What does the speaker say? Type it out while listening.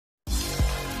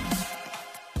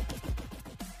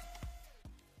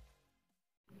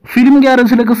Film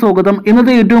ഗ്യാരേജിലേക്ക് സ്വാഗതം.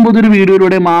 ഇന്നത്തെ ഏറ്റവും പുതിയൊരു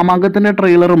വീഡിയോയിലൂടെ മാമാങ്കത്തിന്റെ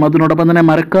ട്രെയിലറും അതിനോടൊപ്പം തന്നെ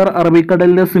മരക്കാർ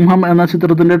അറബിക്കടലിലെ സിംഹം എന്ന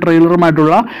ചിത്രത്തിന്റെ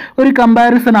ട്രെയിലറുമായിട്ടുള്ള ഒരു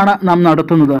കമ്പാരിസൺ ആണ് നാം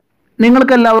നടത്തുന്നത്.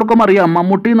 നിങ്ങൾക്ക് എല്ലാവർക്കും അറിയാം,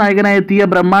 മമ്മൂട്ടി നായകനായി എത്തിയ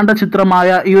ബ്രഹ്മാണ്ഡ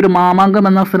ചിത്രമായ ഈ ഒരു മാമാങ്കം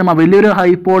എന്ന സിനിമ വലിയൊരു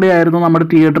ഹൈപ്പോടെയായിരുന്നു നമ്മുടെ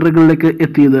തിയേറ്ററുകളിലേക്ക്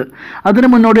എത്തിയത്. അതിന്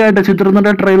മുന്നോടിയായിട്ട്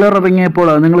ചിത്രത്തിന്റെ ട്രെയിലർ ഇറങ്ങിയപ്പോൾ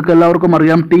നിങ്ങൾക്ക് എല്ലാവർക്കും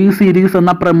അറിയാം, ടി സീരീസ്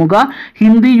എന്ന പ്രമുഖ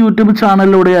ഹിന്ദി യൂട്യൂബ്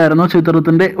ചാനലിലൂടെയായിരുന്നു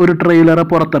ചിത്രത്തിന്റെ ഒരു ട്രെയിലർ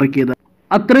പുറത്തിറക്കിയത്.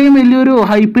 അത്രയും വലിയൊരു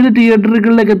ഹൈപ്പിൽ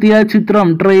തിയേറ്ററുകളിലേക്ക് എത്തിയ ചിത്രം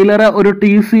ട്രെയിലർ ഒരു ടി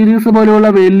സീരീസ് പോലെയുള്ള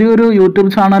വലിയൊരു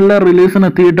യൂട്യൂബ് ചാനലിലെ റിലീസിന്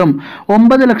എത്തിയിട്ടും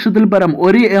 9 ലക്ഷത്തിൽ പരം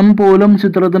ഒരു പോലും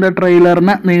ചിത്രത്തിന്റെ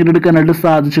ട്രെയിലറിന് നേടിയെടുക്കാനായിട്ട്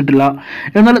സാധിച്ചിട്ടില്ല.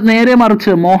 എന്നാൽ നേരെ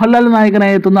മറിച്ച് മോഹൻലാൽ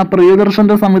നായകനായി എത്തുന്ന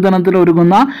പ്രിയദർശന്റെ സംവിധാനത്തിൽ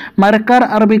ഒരുങ്ങുന്ന മരക്കാർ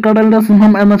അറബിക്കടലിന്റെ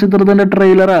സിംഹം എന്ന ചിത്രത്തിന്റെ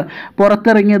ട്രെയിലർ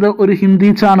പുറത്തിറങ്ങിയത് ഒരു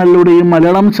ഹിന്ദി ചാനലിലൂടെയും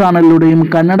മലയാളം ചാനലിലൂടെയും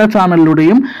കന്നഡ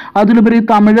ചാനലിലൂടെയും അതിലുപരി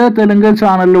തമിഴ് തെലുങ്ക്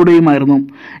ചാനലിലൂടെയുമായിരുന്നു.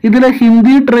 ഇതിലെ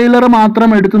ഹിന്ദി ട്രെയിലർ മാത്രം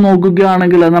എടുത്തു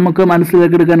നോക്കുകയാണെങ്കിൽ നമുക്ക്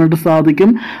മനസ്സിലാക്കി എടുക്കാനായിട്ട് സാധിക്കും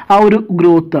ആ ഒരു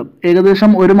ഗ്രോത്ത്.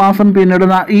 ഏകദേശം ഒരു മാസം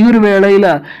പിന്നിടുന്ന ഈ ഒരു വേളയിൽ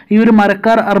ഈ ഒരു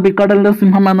മരക്കാർ അറബിക്കടലിന്റെ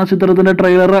സിംഹം എന്ന ചിത്രത്തിന്റെ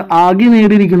ട്രെയിലർ ആകെ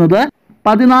നേടിയിരിക്കുന്നത്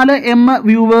 14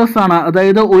 വ്യൂവേഴ്സ് ആണ്.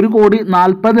 അതായത്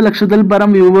 1,40,00,000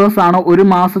 പരം വ്യൂവേഴ്സ് ആണ് ഒരു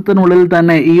മാസത്തിനുള്ളിൽ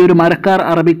തന്നെ ഈ ഒരു മരക്കാർ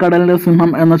അറബിക്കടലിന്റെ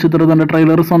സിംഹം എന്ന ചിത്രത്തിന്റെ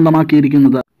ട്രെയിലർ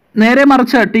സ്വന്തമാക്കിയിരിക്കുന്നത്. നേരെ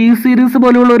മറിച്ച് ടി സീരീസ്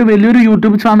പോലെയുള്ള ഒരു വലിയൊരു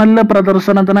യൂട്യൂബ് ചാനലിലെ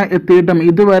പ്രദർശനത്തിന് എത്തിയിട്ടും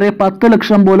ഇതുവരെ 10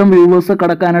 ലക്ഷം പോലും വ്യൂവേഴ്സ്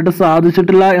കടക്കാനായിട്ട്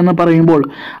സാധിച്ചിട്ടില്ല എന്ന് പറയുമ്പോൾ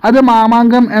അത്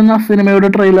മാമാങ്കം എന്ന സിനിമയുടെ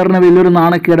ട്രെയിലറിന് വലിയൊരു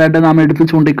നാണക്കേടായിട്ട് നാം എടുത്ത്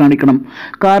ചൂണ്ടിക്കാണിക്കണം.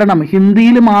 കാരണം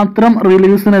ഹിന്ദിയിൽ മാത്രം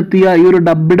റിലീസിനെത്തിയ ഈ ഒരു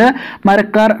ഡബ്ഡ്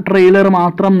മരക്കാർ ട്രെയിലർ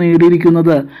മാത്രം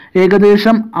നേടിയിരിക്കുന്നത്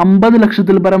ഏകദേശം 50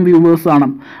 ലക്ഷത്തിൽ പരം വ്യൂവേഴ്സ് ആണ്.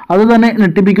 അത് തന്നെ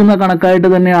ഞെട്ടിപ്പിക്കുന്ന കണക്കായിട്ട്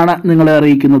തന്നെയാണ് നിങ്ങളെ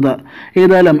അറിയിക്കുന്നത്.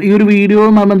 ഏതായാലും ഈ ഒരു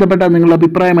വീഡിയോയുമായി ബന്ധപ്പെട്ട നിങ്ങളുടെ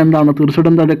അഭിപ്രായം എന്താണ്?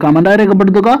 തീർച്ചയായിട്ടും കമന്റായി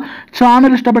രേഖപ്പെടുത്തുക.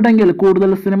 ചാനൽ ഇഷ്ടപ്പെട്ടെങ്കിൽ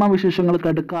കൂടുതൽ സിനിമാ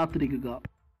വിശേഷങ്ങൾക്കായിട്ട് കാത്തിരിക്കുക.